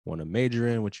want to major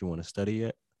in, what you want to study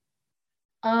yet?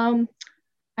 I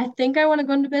think I want to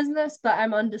go into business, but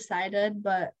I'm undecided,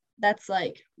 but that's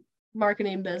like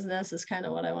marketing business is kind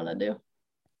of what I want to do.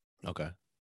 Okay.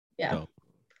 Yeah. Dope.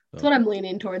 That's what I'm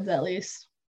leaning towards, at least.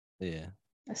 Yeah.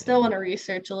 I still want to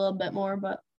research a little bit more,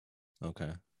 but.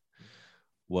 Okay.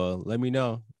 Well, let me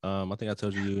know. I think I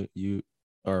told you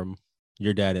or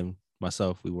your dad and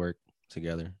myself, we work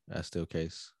together at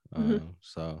Steelcase.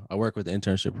 So I work with the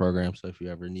internship program. So if you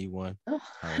ever need one,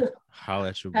 holler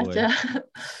at your boy. Yeah.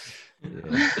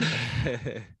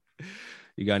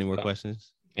 You got any more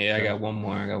questions? Yeah, I got one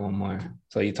more.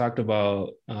 So you talked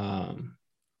about,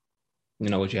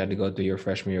 what you had to go through your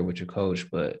freshman year with your coach,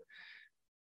 but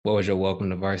what was your welcome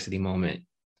to varsity moment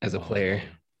as a player?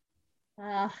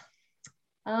 I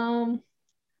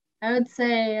would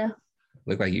say.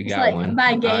 Look like you got one.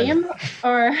 By game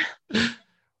or.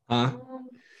 Huh?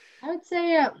 I would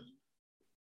say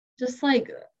just like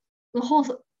the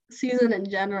whole season in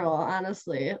general,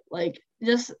 honestly, like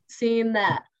just seeing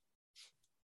that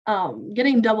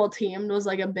getting double teamed was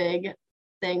like a big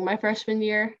thing my freshman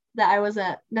year that I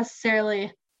wasn't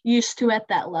necessarily used to at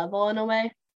that level in a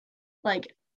way.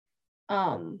 Like,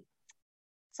 so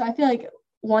I feel like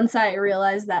once I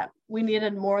realized that we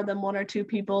needed more than one or two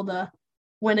people to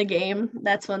win a game,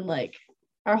 that's when like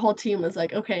our whole team was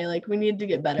like, okay, like we need to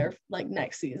get better like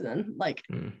next season. Like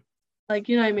you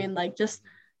know what I mean? Like just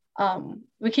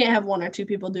we can't have one or two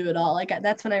people do it all. Like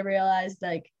that's when I realized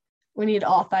like we need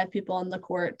all 5 people on the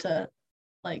court to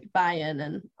like buy in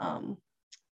and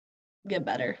get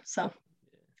better. So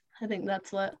I think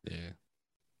that's what. Yeah.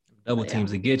 Double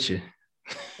teams to get you.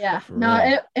 Yeah.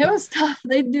 No, it was tough.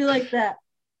 They do like that.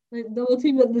 Like double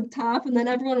team at the top, and then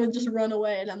everyone would just run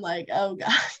away, and I'm like, oh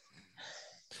god.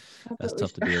 That's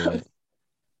tough to deal with.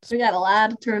 We got a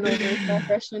lot of turnovers that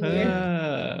freshman year.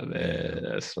 Man,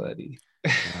 that's funny.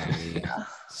 Yeah.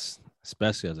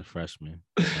 Especially as a freshman.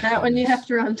 Not when you have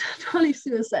to run 20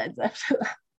 suicides after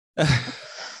that.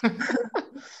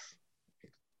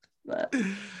 But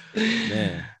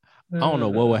man, I don't know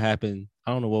what would happen.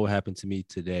 I don't know what would happen to me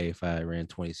today if I ran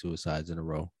 20 suicides in a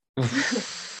row.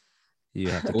 You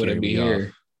have to carry me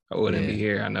off. I wouldn't be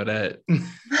here. I know that.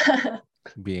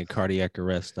 Being cardiac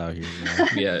arrest out here. You know?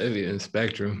 Yeah, it'd be in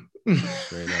Spectrum.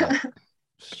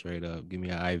 Straight up. Give me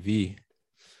an IV.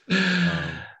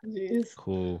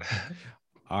 Cool.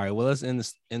 All right. Well, let's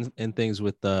end things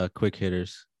with quick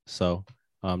hitters. So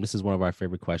this is one of our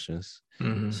favorite questions.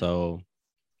 Mm-hmm. So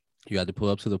you had to pull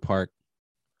up to the park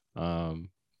for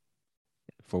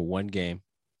one game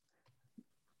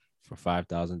for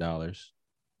 $5,000.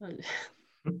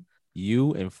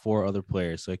 You and 4 other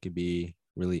players. So it could be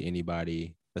really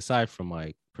anybody aside from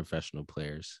like professional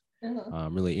players.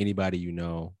 Really anybody you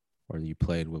know or you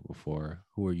played with before.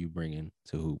 Who are you bringing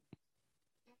to hoop?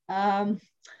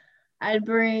 I'd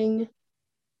bring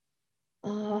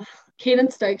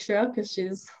Cadence Dykstra because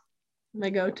she's my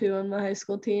go-to on my high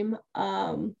school team.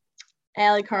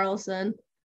 Allie Carlson.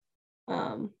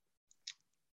 And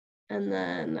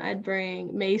then I'd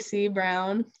bring Macy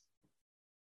Brown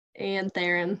and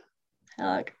Theron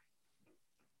Halleck.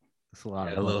 That's a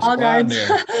lot of all guards.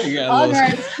 You got all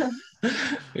guards.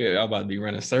 Yeah, I'm about to be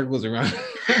running circles around.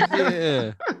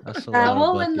 Yeah, that's a lot.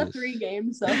 We'll win the 3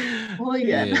 games, so we'll be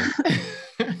good.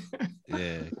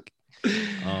 Yeah.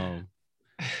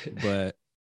 But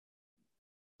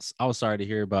I was sorry to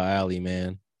hear about Allie,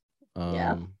 man.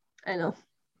 Yeah, I know.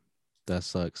 That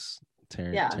sucks.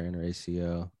 Tearing her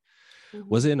ACL. Mm-hmm.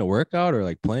 Was it in a workout or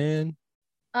like playing?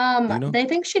 They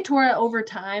think she tore it over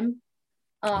time.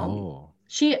 Oh.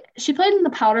 She played in the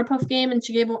powder puff game and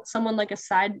she gave someone like a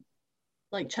side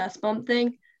like chest bump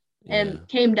thing and Yeah.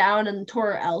 came down and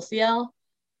tore her LCL.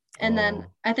 And then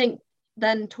Oh. I think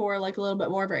then tore like a little bit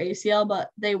more of her ACL,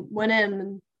 but they went in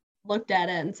and looked at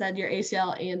it and said your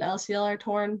ACL and LCL are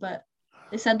torn. But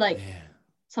they said like Man.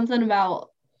 something about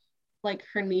like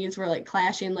her knees were like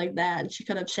clashing like that, and she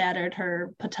could have shattered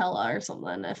her patella or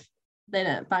something if they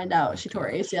didn't find out she tore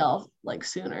her ACL like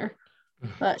sooner.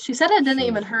 But she said it didn't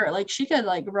even hurt. Like she could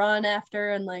like run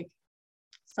after and like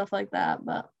stuff like that.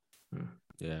 But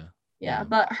yeah.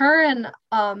 But her and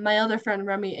my other friend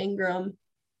Remy Ingram,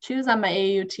 she was on my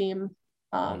AU team.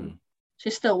 She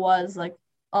still was like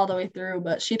all the way through,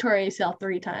 but she tore ACL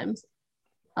 3 times.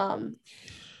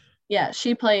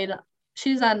 She played.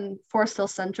 She's on Forest Hill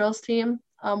Central's team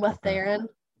with Theron.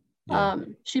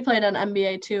 She played on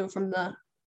NBA too from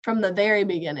the very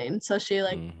beginning. So she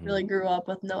like really grew up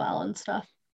with Noelle and stuff.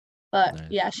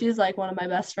 But nice. she's like one of my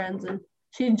best friends, and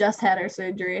she just had her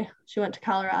surgery. She went to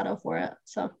Colorado for it.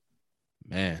 So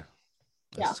man,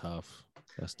 that's tough.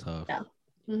 That's tough. Yeah.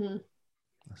 Mm-hmm.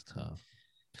 That's tough.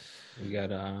 We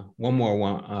got one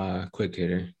more quick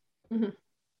hitter. Mm-hmm.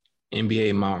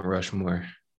 NBA Mount Rushmore.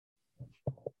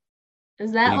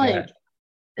 Is that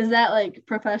like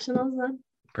professionals then?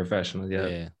 Professionals,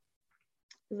 yeah.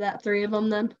 Is that 3 of them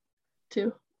then?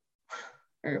 2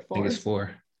 or 4? I think it's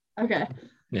 4. Okay.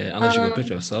 Yeah, unless you can put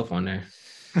yourself on there.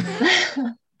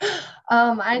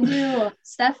 I do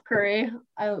Steph Curry.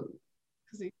 Because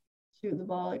he shoot the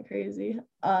ball like crazy.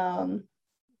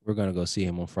 We're gonna go see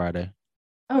him on Friday.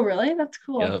 Oh, really? That's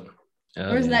cool. Yep.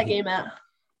 Where's that game at?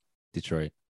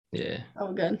 Detroit. Yeah.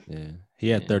 Oh, good. Yeah, he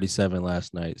had 37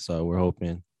 last night, so we're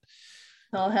hoping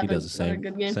he does the same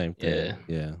good game. Same thing.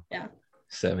 Yeah.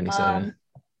 77.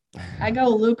 I go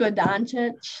Luka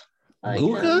Doncic.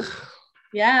 Luka?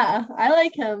 Yeah, I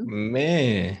like him.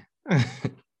 Man.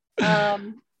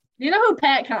 Do you know who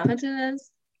Pat Connaughton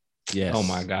is? Yes. Oh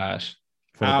my gosh.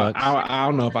 I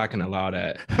don't know if I can allow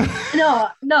that. No.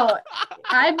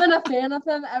 I've been a fan of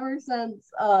him ever since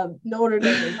Notre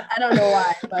Dame. I don't know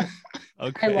why, but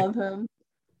I love him.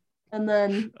 And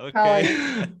then probably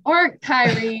or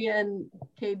Kyrie and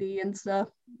KD and stuff.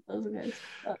 Those guys.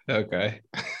 Okay.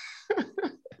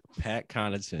 Pat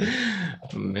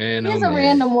Connaughton. Man, he's a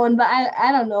random one, but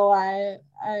I don't know why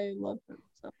I love him.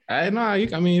 So. I know.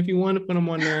 I mean, if you want to put him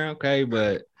on there, okay,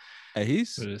 but hey,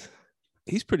 he's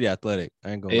pretty athletic.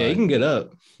 I ain't gonna lie. He can get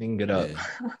up. He can get up.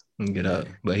 He can get up.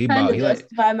 But he like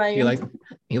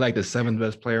the 7th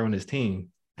best player on his team.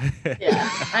 Yeah,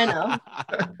 I know.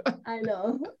 I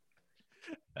know.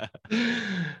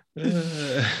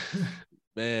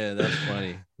 Man, that's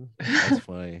funny. That's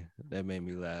funny. That made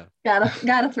me laugh.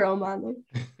 Gotta throw him on there.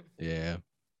 Yeah.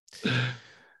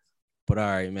 But all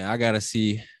right, man. I gotta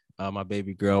see my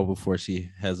baby girl before she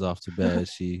heads off to bed.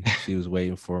 She was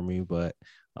waiting for me, but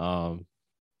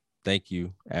thank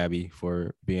you, Abby,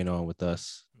 for being on with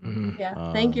us. Mm-hmm.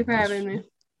 Yeah, thank you for having me.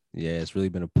 Yeah, it's really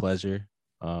been a pleasure.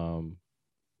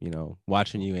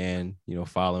 Watching you and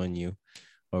following you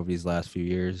over these last few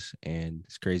years, and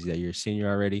it's crazy that you're a senior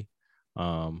already.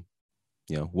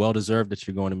 Well deserved that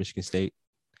you're going to Michigan State.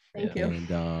 Thank you.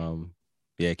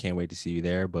 And can't wait to see you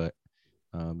there. But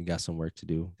we got some work to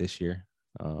do this year.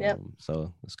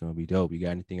 So it's gonna be dope. You got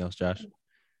anything else, Josh?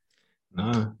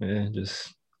 Nah, yeah,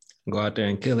 just go out there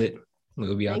and kill it.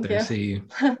 We'll be out there to see you.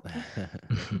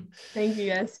 Thank you,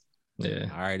 guys. Yeah.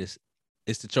 All right, it's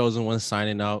the Chosen One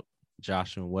signing out.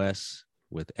 Josh and Wes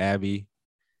with Abby.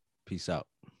 Peace out.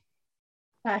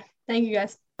 Bye. Thank you,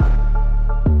 guys.